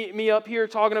 me up here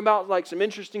talking about some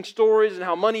interesting stories and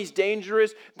how money's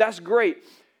dangerous, that's great.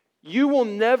 You will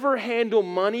never handle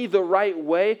money the right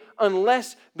way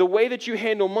unless the way that you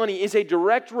handle money is a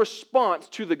direct response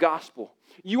to the gospel.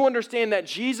 You understand that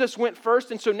Jesus went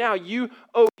first, and so now you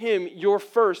owe him your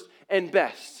first and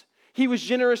best. He was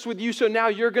generous with you, so now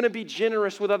you're going to be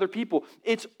generous with other people.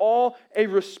 It's all a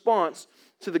response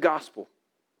to the gospel.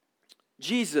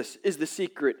 Jesus is the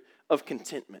secret of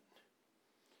contentment.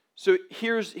 So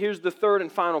here's the third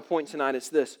and final point tonight. It's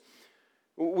this.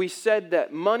 We said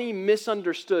that money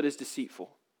misunderstood is deceitful.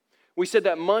 We said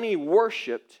that money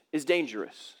worshiped is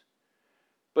dangerous.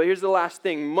 But here's the last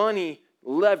thing. Money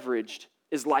leveraged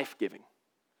is life-giving.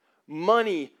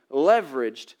 Money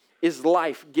leveraged is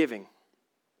life-giving.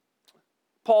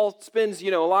 Paul spends,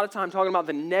 a lot of time talking about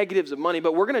the negatives of money,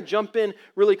 but we're going to jump in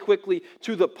really quickly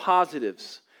to the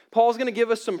positives. Paul's going to give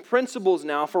us some principles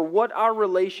now for what our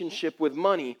relationship with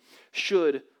money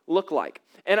should look like.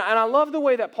 And I love the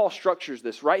way that Paul structures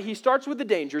this, right? He starts with the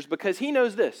dangers because he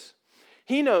knows this.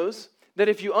 He knows that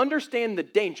if you understand the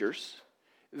dangers,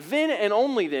 then and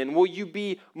only then will you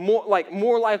be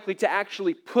more likely to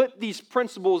actually put these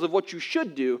principles of what you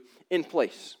should do in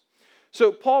place.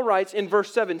 So Paul writes in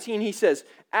verse 17, he says,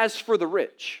 as for the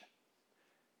rich.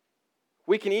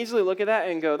 We can easily look at that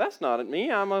and go, that's not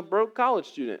me, I'm a broke college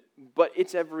student. But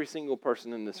it's every single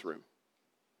person in this room.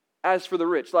 As for the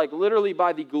rich, like literally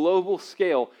by the global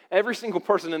scale, every single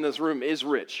person in this room is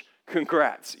rich.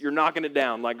 Congrats, you're knocking it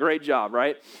down. Like, great job,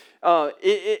 right?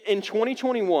 In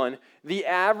 2021, the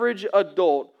average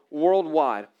adult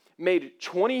worldwide made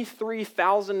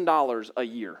 $23,000 a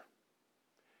year.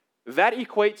 That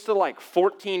equates to like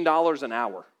 $14 an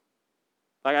hour.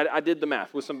 Like I did the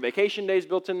math with some vacation days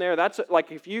built in there. That's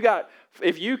like if you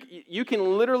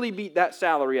can literally beat that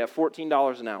salary at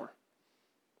 $14 an hour.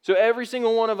 So every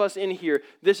single one of us in here,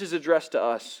 this is addressed to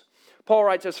us. Paul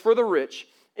writes, as for the rich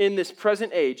in this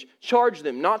present age, charge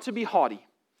them not to be haughty,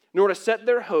 nor to set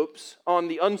their hopes on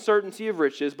the uncertainty of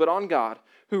riches, but on God,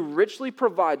 who richly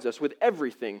provides us with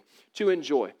everything to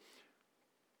enjoy.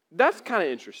 That's kind of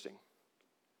interesting.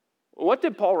 What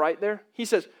did Paul write there? He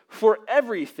says, for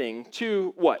everything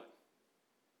to what?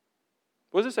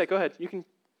 What does it say? Go ahead. You can.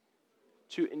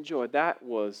 To enjoy. That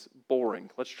was boring.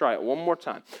 Let's try it one more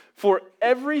time. For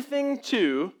everything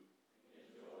to.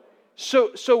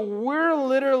 So we're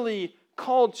literally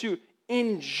called to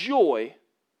enjoy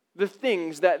the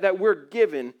things that we're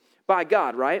given by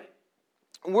God, right?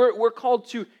 We're called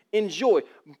to enjoy,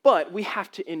 but we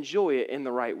have to enjoy it in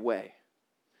the right way.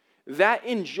 That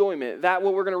enjoyment, that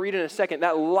what we're going to read in a second,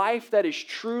 that life that is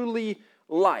truly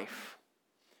life,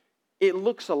 it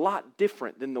looks a lot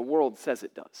different than the world says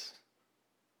it does.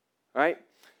 All right?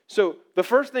 So the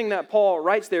first thing that Paul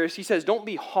writes there is he says, don't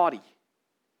be haughty.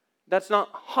 That's not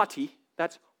haughty,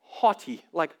 that's haughty,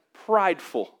 like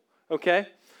prideful, okay?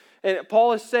 And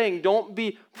Paul is saying, don't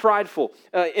be prideful.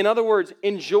 In other words,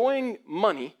 enjoying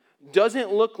money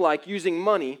doesn't look like using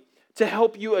money to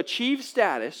help you achieve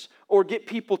status or get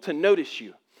people to notice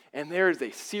you. And there is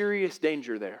a serious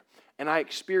danger there. And I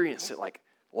experienced it like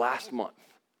last month.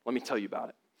 Let me tell you about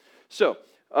it. So,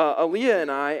 Aaliyah and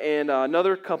I and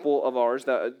another couple of ours,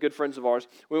 good friends of ours,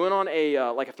 we went on a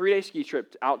 3-day ski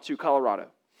trip out to Colorado.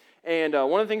 And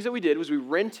one of the things that we did was we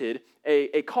rented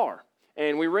a car.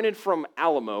 And we rented from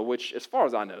Alamo, which, as far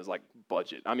as I know, is like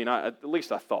budget. I mean, at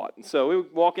least I thought. And so we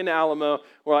walk into Alamo.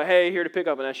 We're like, hey, here to pick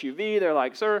up an SUV. They're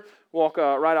like, sir, walk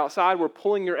right outside. We're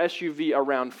pulling your SUV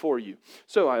around for you.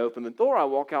 So I open the door. I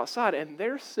walk outside, and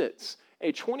there sits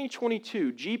a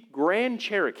 2022 Jeep Grand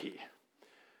Cherokee.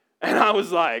 And I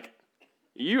was like,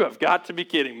 you have got to be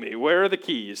kidding me. Where are the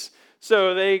keys?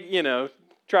 So they,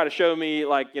 try to show me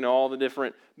all the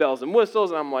different bells and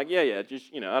whistles, and I'm like, yeah,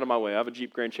 just, out of my way. I have a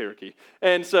Jeep Grand Cherokee.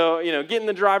 And so, get in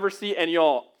the driver's seat, and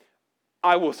y'all,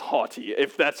 I was haughty,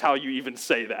 if that's how you even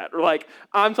say that. Like,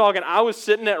 I was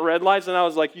sitting at red lights, and I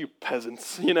was like, you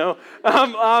peasants,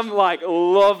 I'm like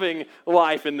loving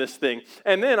life in this thing.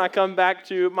 And then I come back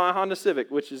to my Honda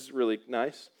Civic, which is really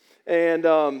nice. And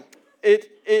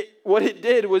what it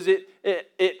did was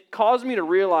it caused me to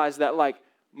realize that,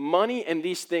 money and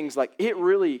these things, it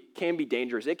really can be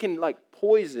dangerous. It can,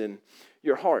 poison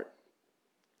your heart.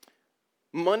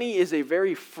 Money is a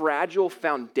very fragile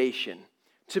foundation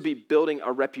to be building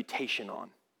a reputation on,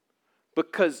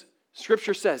 because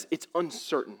Scripture says it's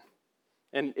uncertain.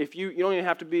 And if you don't even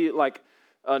have to be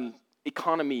an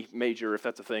economy major, if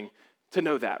that's a thing, to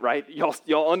know that, right?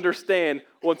 Y'all understand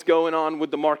what's going on with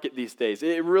the market these days.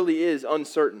 It really is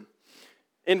uncertain.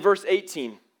 In verse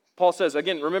 18, Paul says,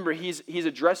 again, remember, he's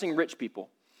addressing rich people.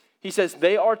 He says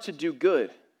they are to do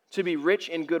good, to be rich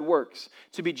in good works,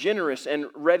 to be generous and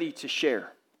ready to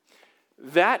share.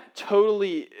 That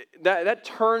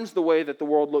turns the way that the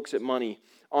world looks at money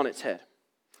on its head.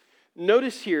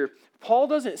 Notice here, Paul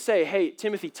doesn't say, hey,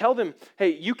 Timothy, tell them, hey,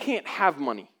 you can't have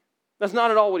money. That's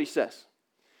not at all what he says.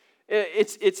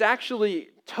 It's actually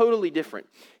totally different.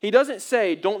 He doesn't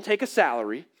say, don't take a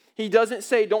salary. He doesn't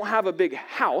say, don't have a big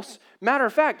house. Matter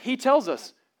of fact, he tells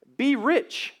us, be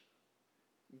rich.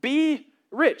 Be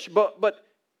rich. But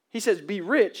he says, be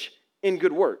rich in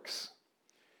good works.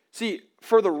 See,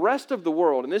 for the rest of the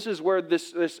world, and this is where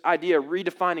this idea of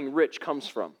redefining rich comes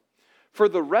from. For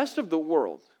the rest of the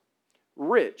world,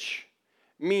 rich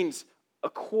means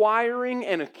acquiring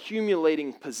and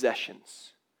accumulating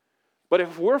possessions. But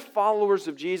if we're followers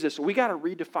of Jesus, we got to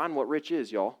redefine what rich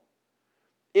is, y'all.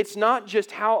 It's not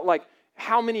just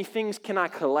how many things can I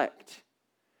collect.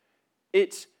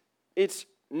 It's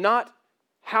not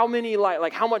how many,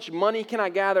 how much money can I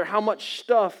gather, how much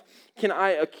stuff can I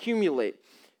accumulate.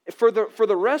 For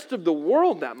the rest of the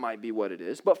world, that might be what it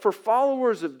is. But for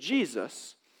followers of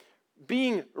Jesus,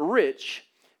 being rich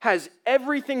has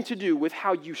everything to do with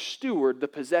how you steward the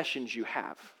possessions you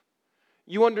have.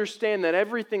 You understand that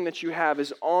everything that you have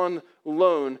is on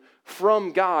loan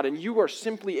from God, and you are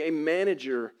simply a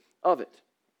manager of it.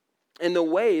 And the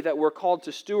way that we're called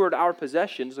to steward our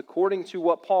possessions, according to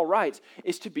what Paul writes,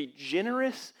 is to be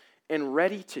generous and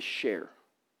ready to share.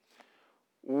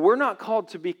 We're not called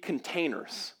to be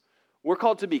containers. We're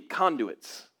called to be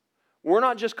conduits. We're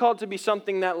not just called to be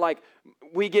something that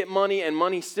we get money and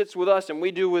money sits with us and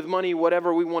we do with money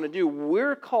whatever we want to do.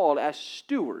 We're called as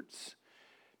stewards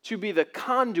to be the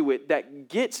conduit that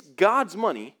gets God's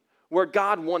money where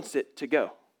God wants it to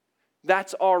go.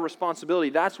 That's our responsibility.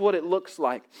 That's what it looks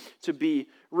like to be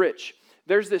rich.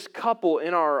 There's this couple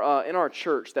in our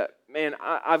church that, man,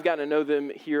 I've gotten to know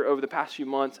them here over the past few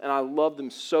months, and I love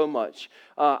them so much.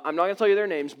 I'm not going to tell you their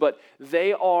names, but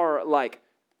they are,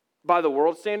 by the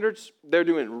world standards, they're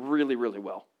doing really, really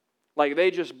well.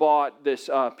 They just bought this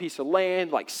piece of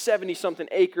land, 70-something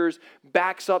acres,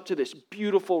 backs up to this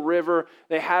beautiful river.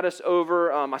 They had us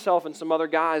over, myself and some other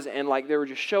guys, and they were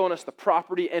just showing us the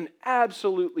property, and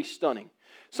absolutely stunning.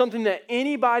 Something that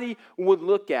anybody would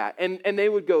look at, and they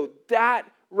would go, that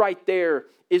right there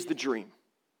is the dream.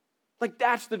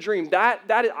 That's the dream.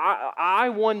 I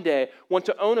one day want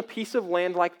to own a piece of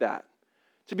land like that,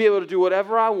 to be able to do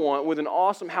whatever I want with an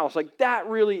awesome house. That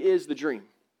really is the dream.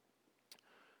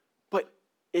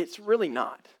 It's really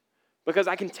not. Because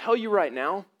I can tell you right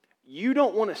now, you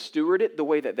don't want to steward it the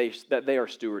way that they are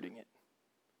stewarding it.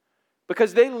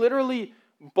 Because they literally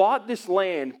bought this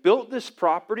land, built this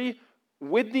property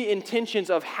with the intentions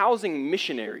of housing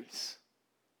missionaries.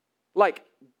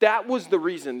 That was the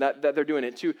reason that they're doing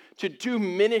it, to do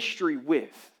ministry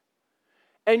with.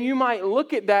 And you might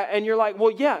look at that and you're like,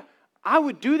 well, yeah, I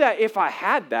would do that if I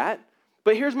had that.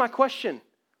 But here's my question.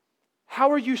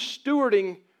 How are you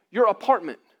stewarding your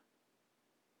apartment?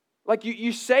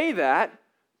 You say that,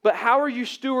 but how are you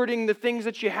stewarding the things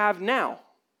that you have now?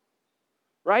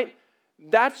 Right?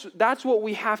 That's what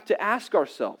we have to ask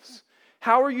ourselves.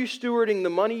 How are you stewarding the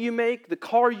money you make, the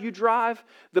car you drive,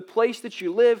 the place that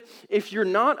you live? If you're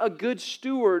not a good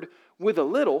steward with a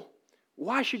little,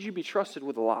 why should you be trusted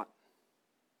with a lot?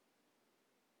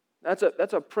 That's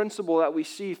a principle that we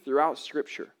see throughout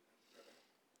Scripture.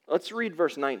 Let's read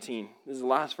verse 19. This is the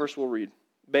last verse we'll read.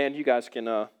 Band, you guys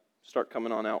can start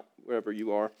coming on out wherever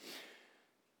you are.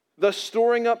 Thus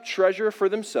storing up treasure for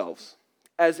themselves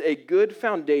as a good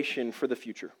foundation for the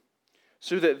future,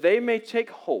 so that they may take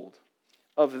hold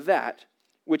of that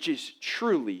which is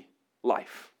truly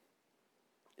life.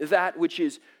 That which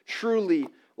is truly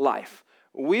life.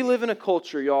 We live in a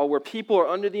culture, y'all, where people are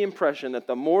under the impression that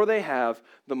the more they have,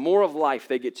 the more of life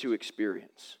they get to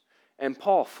experience. And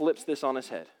Paul flips this on his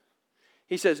head.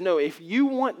 He says, no, if you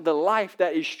want the life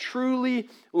that is truly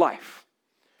life,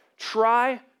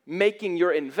 try making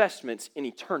your investments in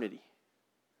eternity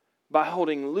by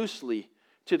holding loosely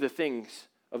to the things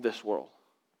of this world.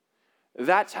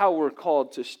 That's how we're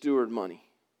called to steward money.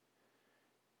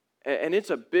 And it's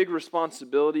a big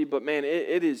responsibility, but man,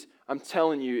 it is, I'm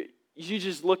telling you, you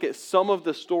just look at some of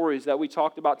the stories that we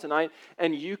talked about tonight,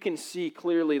 and you can see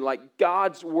clearly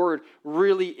God's word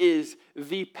really is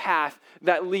the path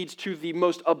that leads to the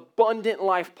most abundant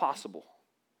life possible.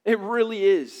 It really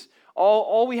is.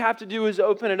 All we have to do is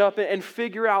open it up and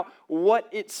figure out what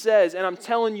it says. And I'm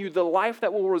telling you, the life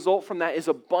that will result from that is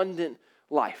abundant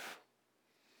life.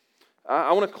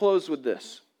 I want to close with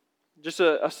this. Just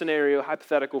a scenario,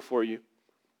 hypothetical for you.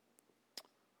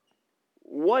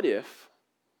 What if,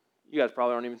 you guys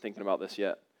probably aren't even thinking about this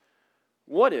yet.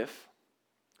 What if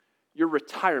your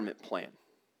retirement plan,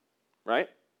 right?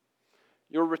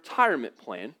 Your retirement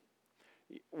plan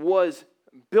was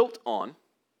built on,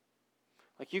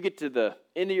 you get to the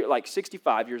end of your,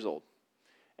 65 years old,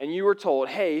 and you were told,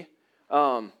 hey,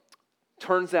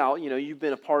 turns out, you've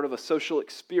been a part of a social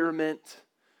experiment.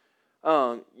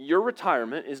 Your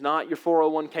retirement is not your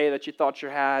 401k that you thought you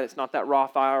had. It's not that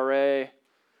Roth IRA.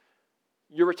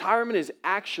 Your retirement is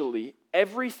actually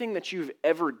everything that you've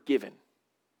ever given.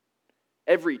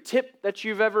 Every tip that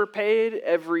you've ever paid,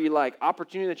 every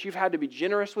opportunity that you've had to be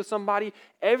generous with somebody,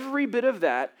 every bit of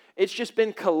that, it's just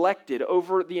been collected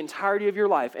over the entirety of your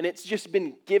life, and it's just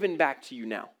been given back to you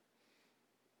now.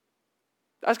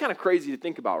 That's kind of crazy to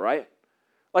think about, right?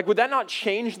 Would that not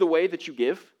change the way that you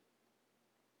give?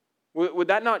 Would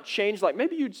that not change?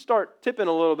 Maybe you'd start tipping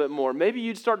a little bit more. Maybe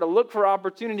you'd start to look for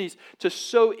opportunities to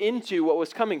sow into what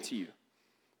was coming to you,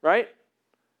 right?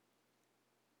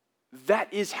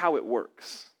 That is how it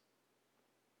works.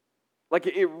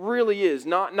 It really is.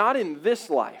 Not in this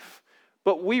life,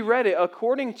 but we read it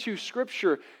according to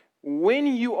Scripture. when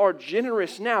you are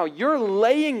generous now, you're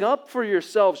laying up for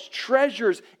yourselves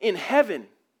treasures in heaven.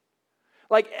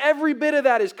 Like every bit of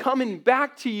that is coming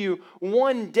back to you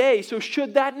one day. So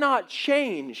should that not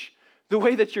change the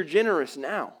way that you're generous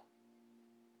now?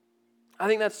 I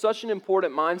think that's such an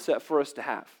important mindset for us to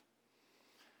have.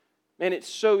 Man, it's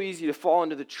so easy to fall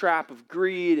into the trap of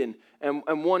greed and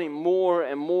wanting more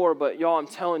and more. But y'all, I'm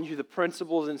telling you, the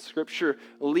principles in Scripture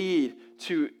lead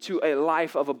to a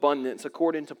life of abundance.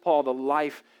 According to Paul, the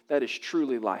life that is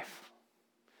truly life.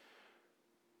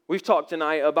 We've talked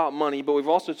tonight about money, but we've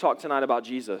also talked tonight about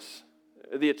Jesus,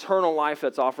 the eternal life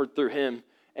that's offered through him.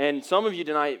 And some of you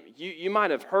tonight, you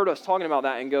might have heard us talking about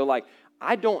that and go like,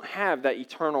 I don't have that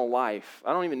eternal life.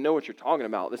 I don't even know what you're talking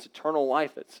about, this eternal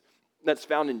life that's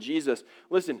found in Jesus.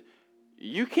 Listen,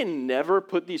 you can never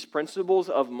put these principles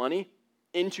of money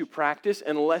into practice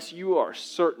unless you are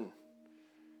certain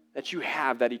that you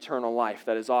have that eternal life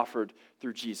that is offered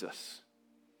through Jesus.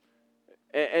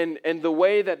 And the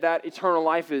way that eternal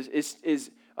life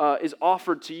is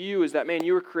offered to you is that, man,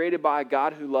 you were created by a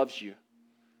God who loves you.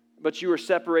 But you were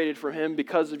separated from him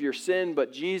because of your sin.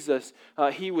 But Jesus,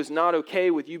 he was not okay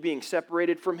with you being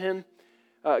separated from him.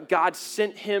 God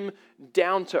sent him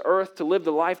down to earth to live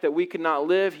the life that we could not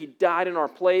live. He died in our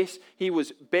place. He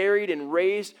was buried and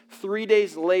raised 3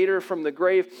 days later from the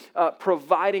grave,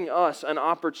 providing us an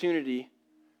opportunity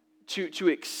to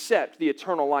accept the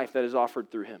eternal life that is offered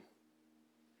through him.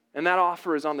 And that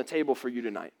offer is on the table for you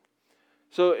tonight.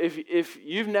 So if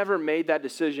you've never made that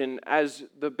decision, as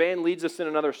the band leads us in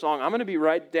another song, I'm going to be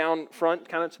right down front,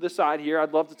 kind of to the side here.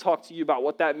 I'd love to talk to you about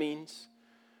what that means.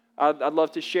 I'd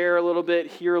love to share a little bit,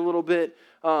 hear a little bit,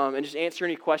 and just answer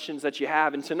any questions that you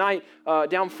have. And tonight,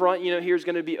 down front, here's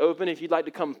going to be open if you'd like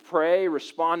to come pray,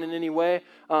 respond in any way.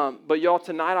 But y'all,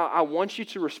 tonight, I want you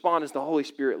to respond as the Holy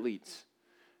Spirit leads.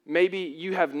 Maybe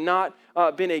you have not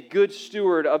been a good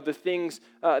steward of the things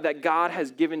that God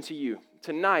has given to you.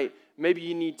 Tonight, maybe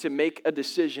you need to make a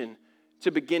decision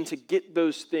to begin to get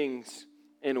those things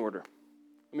in order.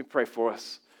 Let me pray for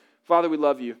us. Father, we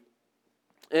love you.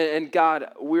 And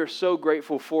God, we're so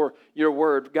grateful for your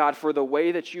word, God, for the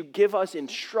way that you give us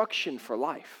instruction for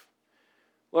life.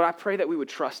 Lord, I pray that we would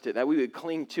trust it, that we would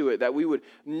cling to it, that we would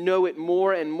know it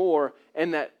more and more,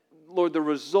 and that, Lord, the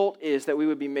result is that we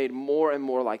would be made more and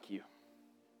more like you.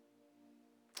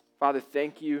 Father,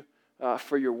 thank you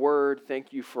for your word.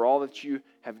 Thank you for all that you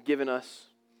have given us.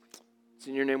 It's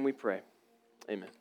in your name we pray. Amen.